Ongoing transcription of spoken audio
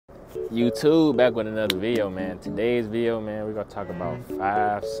YouTube, back with another video, man. Today's video, man, we're gonna talk about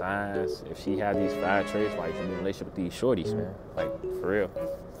 5 signs if she had these 5 traits why you should be in a relationship with these shorties, man. Like, for real.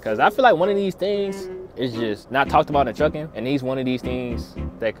 Because I feel like one of these things is just not talked about in trucking, and these one of these things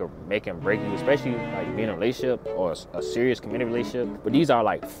that could make and break you, especially like being in a relationship or a serious committed relationship. But these are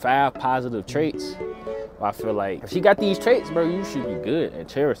like 5 positive traits. I feel like if she got these traits, bro, you should be good and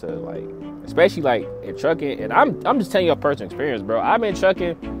cherish her. Like, especially like in trucking. And I'm just telling you a personal experience, bro. I've been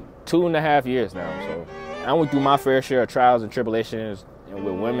trucking 2.5 years now, so I went through my fair share of trials and tribulations and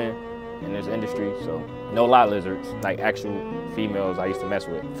with women in this industry. So no lot lizards, like actual females I used to mess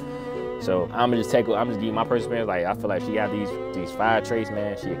with. So I'm just give you my personal experience. Like, I feel like she got these 5 traits,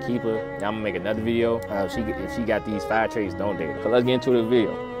 man. She a keeper. Now I'm gonna make another video. If she got these 5 traits, don't date her. So let's get into the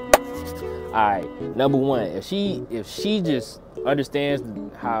video. All right, number 1, if she just understands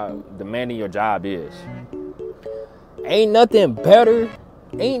how demanding your job is, ain't nothing better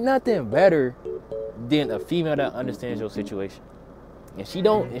than a female that understands your situation. And she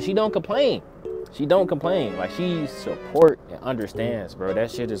don't complain. She don't complain. Like, she support and understands, bro.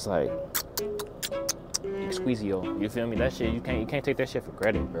 That shit is like exquisito. You feel me? That shit, you can't take that shit for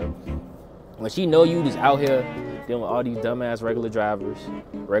granted, bro. When she know you just out here dealing with all these dumbass regular drivers,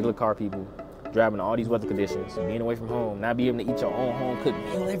 regular car people, driving in all these weather conditions, being away from home, not being able to eat your own home cooked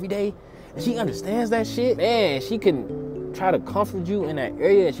meal every day, and she understands that shit, man, she can try to comfort you in that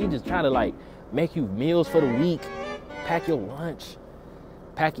area, and she just try to like make you meals for the week, pack your lunch,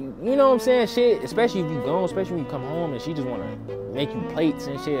 you know what I'm saying, shit, especially if you gone, especially when you come home and she just want to make you plates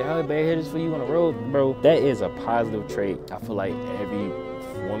and shit. Hey, babe, here's this for you on the road, bro. That is a positive trait I feel like every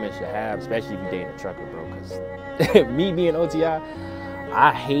woman should have, especially if you dating a trucker, bro, because me being OTI,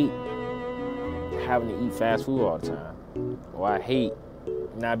 I hate having to eat fast food all the time, or I hate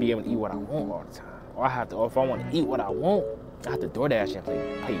not being able to eat what I want all the time, or if I want to eat what I want, I have to DoorDash and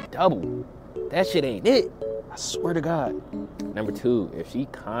pay double. That shit ain't it. I swear to God. Number 2, if she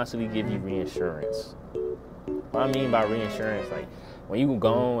constantly give you reinsurance. What I mean by reinsurance, like when you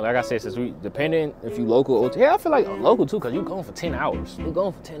gone, like I said, depending if you local or I feel like I'm local too, because you going for 10 hours. You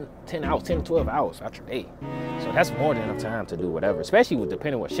going for 10 hours, 10 to 12 hours out your day. So that's more than enough time to do whatever, especially with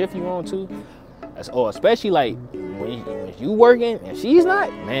depending what shift you on too. Or especially like when you working and she's not,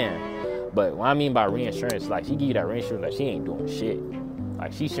 man. But what I mean by reinsurance, like she give you that reinsurance, like she ain't doing shit.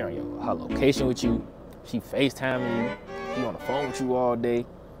 Like she sharing her location with you. She FaceTiming you. She on the phone with you all day.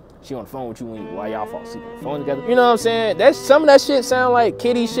 She on the phone with you while y'all fall asleep on the phone together. You know what I'm saying? That's some of that shit sound like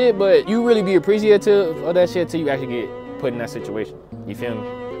kiddie shit, but you really be appreciative of that shit till you actually get put in that situation. You feel me?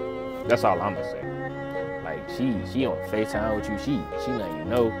 That's all I'm gonna say. Like she on FaceTime with you. She letting you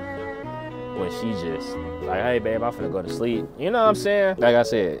know when she just like, hey babe, I'm finna go to sleep. You know what I'm saying? Like I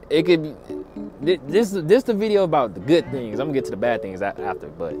said, it could be this the video about the good things. I'm gonna get to the bad things after,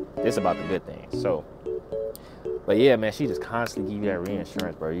 but this about the good things. So, but yeah, man, she just constantly give you that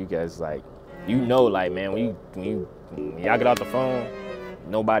reinsurance, bro. You guys like, you know, like, man, when y'all get off the phone,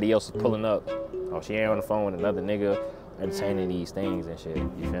 nobody else is pulling up. Oh, she ain't on the phone with another nigga entertaining these things and shit.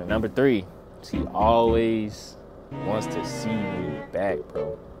 You feel me? Number 3, she always wants to see you back,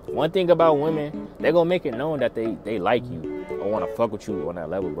 bro. One thing about women, they're gonna make it known that they like you or wanna fuck with you on that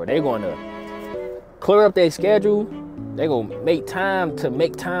level, bro. They're gonna clear up their schedule. They're gonna make time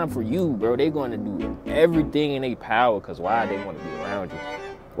for you, bro. They're gonna do everything in their power, cause why? They wanna be around you.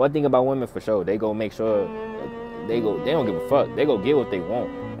 One thing about women for sure, they gonna make sure they don't give a fuck. They gonna get what they want.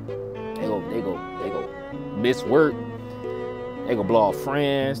 They go miss work. They gonna blow off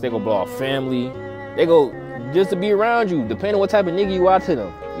friends. They gonna blow off family. They go just to be around you, depending on what type of nigga you are to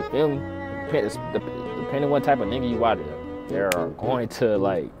them. You feel me? Depending on what type of nigga you are to them. They're going to,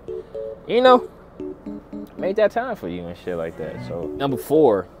 like, you know, make that time for you and shit like that. So, number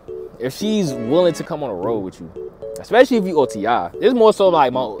 4, if she's willing to come on a road with you, especially if you OTI. It's more so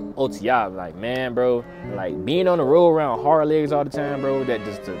like my OTI, like, man, bro, like being on the road around hard legs all the time, bro, that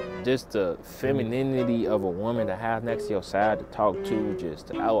just the femininity of a woman to have next to your side to talk to,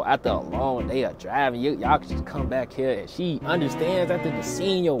 just after a long day of driving, y'all can just come back here and she understands after just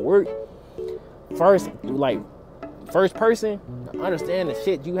seeing your work first person, understand the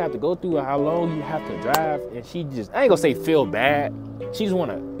shit you have to go through and how long you have to drive, and she just, I ain't gonna say feel bad, she just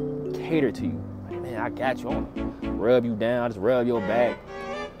wanna cater to you. Like, man, I got you, I wanna rub you down, just rub your back.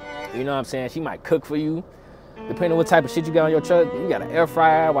 You know what I'm saying? She might cook for you. Depending on what type of shit you got on your truck, you got an air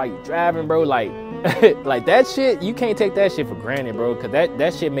fryer while you driving, bro. Like, like that shit, you can't take that shit for granted, bro. Cause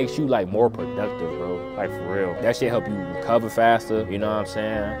that shit makes you like more productive, bro. Like, for real. That shit help you recover faster. You know what I'm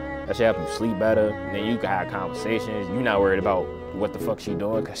saying? That shit help you sleep better. And then you can have conversations. You're not worried about what the fuck she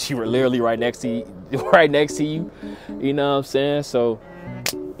doing, cause she literally right next to you. You know what I'm saying? So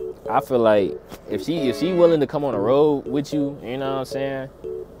I feel like if she willing to come on the road with you, you know what I'm saying?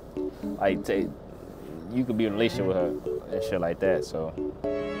 Like, you could be in a relationship with her and shit like that. So,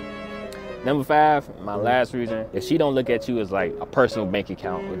 number 5, my last reason, if she don't look at you as like a personal bank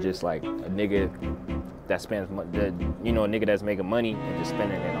account or just like a nigga that spends, you know, a nigga that's making money and just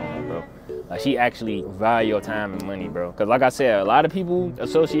spending it on her, bro. Like, she actually value your time and money, bro. Because like I said, a lot of people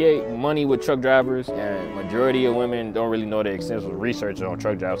associate money with truck drivers, and majority of women don't really know the extensive research on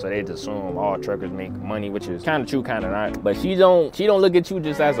truck drivers, so they just assume all truckers make money, which is kind of true, kind of not. But she don't look at you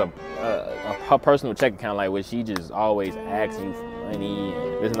just as her personal check account, like where she just always asks you for money.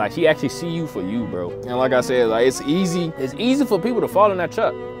 And listen, like, she actually see you for you, bro. And like I said, like, it's easy for people to fall in that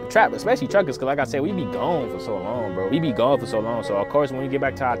trap, especially truckers, because like I said, we be gone for so long, bro. We be gone for so long. So of course, when we get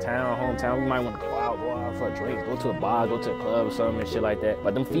back to our hometown, we might want to go out for a drink, go to a bar, go to a club or something and shit like that.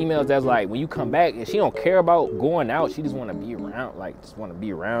 But them females, that's like, when you come back, and she don't care about going out, she just want to be around, like, just want to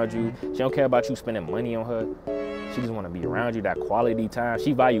be around you. She don't care about you spending money on her. She just want to be around you, that quality time.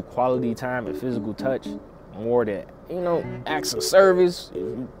 She value quality time and physical touch more than, you know, acts of service, if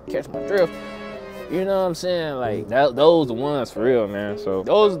you catch my drift. You know what I'm saying? Like, those the ones for real, man. So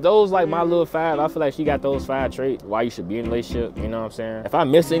those like my little 5. I feel like she got those 5 traits why you should be in a relationship. You know what I'm saying? If I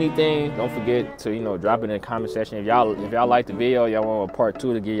miss anything, don't forget to, you know, drop it in the comment section. If y'all like the video, y'all want a part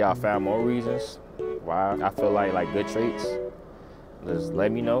 2 to give y'all 5 more reasons why I feel like good traits. Just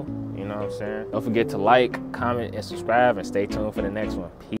let me know. You know what I'm saying? Don't forget to like, comment, and subscribe, and stay tuned for the next one. Peace.